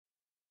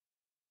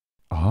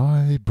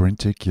Hi,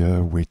 BrenTech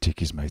here, where tech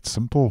is made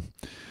simple.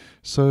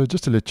 So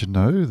just to let you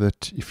know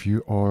that if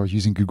you are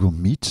using Google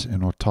Meet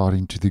and are tied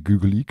into the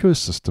Google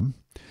ecosystem,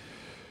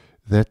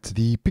 that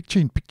the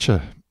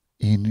picture-in-picture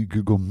in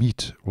Google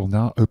Meet will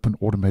now open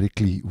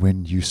automatically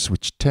when you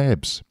switch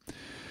tabs.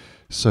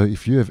 So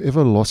if you have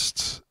ever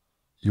lost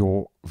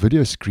your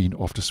video screen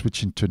after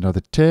switching to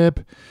another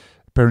tab,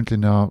 apparently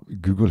now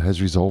Google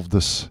has resolved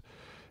this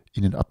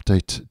in an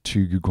update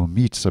to Google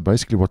Meet. So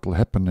basically what will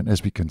happen, and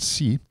as we can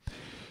see,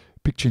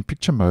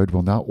 picture-in-picture mode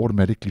will now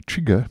automatically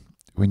trigger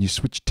when you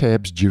switch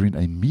tabs during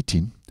a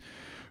meeting,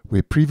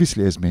 where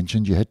previously, as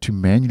mentioned, you had to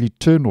manually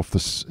turn off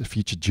this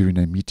feature during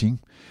a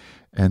meeting.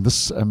 And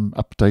this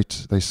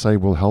update, they say,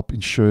 will help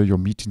ensure your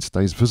meeting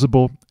stays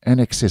visible and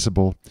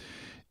accessible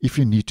if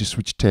you need to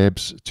switch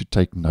tabs to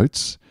take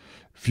notes,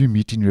 view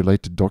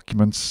meeting-related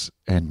documents,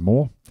 and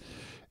more.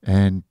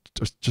 And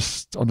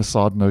just on a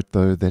side note,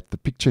 though, that the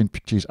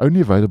picture-in-picture is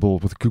only available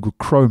with Google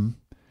Chrome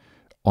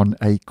on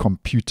a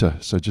computer,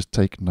 so just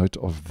take note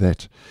of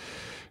that.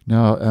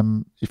 Now,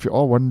 if you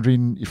are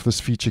wondering if this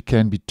feature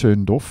can be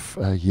turned off,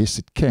 yes,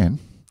 it can.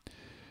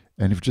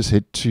 And if you just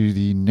head to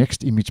the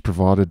next image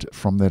provided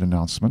from that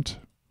announcement,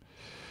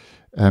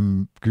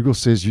 Google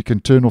says you can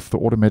turn off the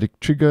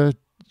automatic trigger.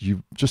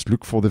 You just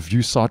look for the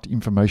view site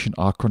information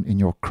icon in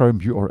your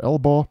Chrome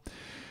URL bar,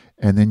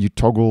 and then you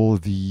toggle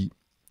the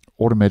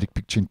automatic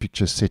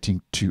picture-in-picture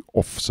setting to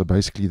off. So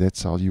basically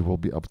that's how you will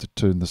be able to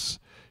turn this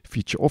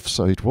feature off,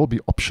 so it will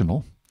be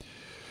optional.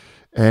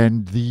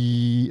 And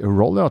the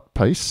rollout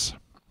pace,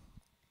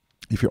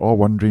 if you are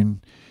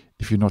wondering,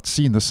 if you're not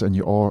seeing this and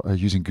you are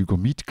using Google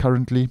Meet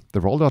currently, the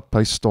rollout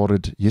pace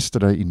started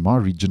yesterday in my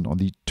region on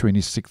the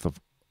 26th of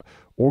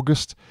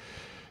August,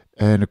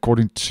 and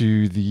according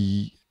to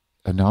the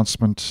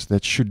announcement,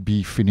 that should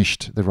be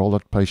finished. The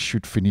rollout pace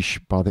should finish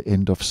by the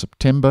end of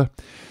September,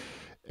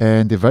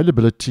 and the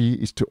availability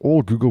is to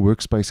all Google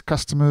Workspace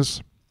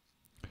customers,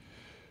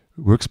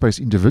 Workspace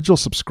individual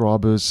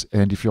subscribers,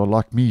 and if you're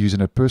like me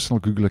using a personal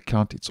Google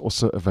account, it's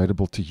also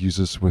available to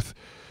users with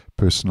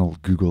personal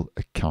Google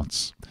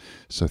accounts.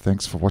 So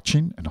thanks for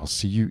watching, and I'll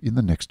see you in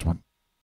the next one.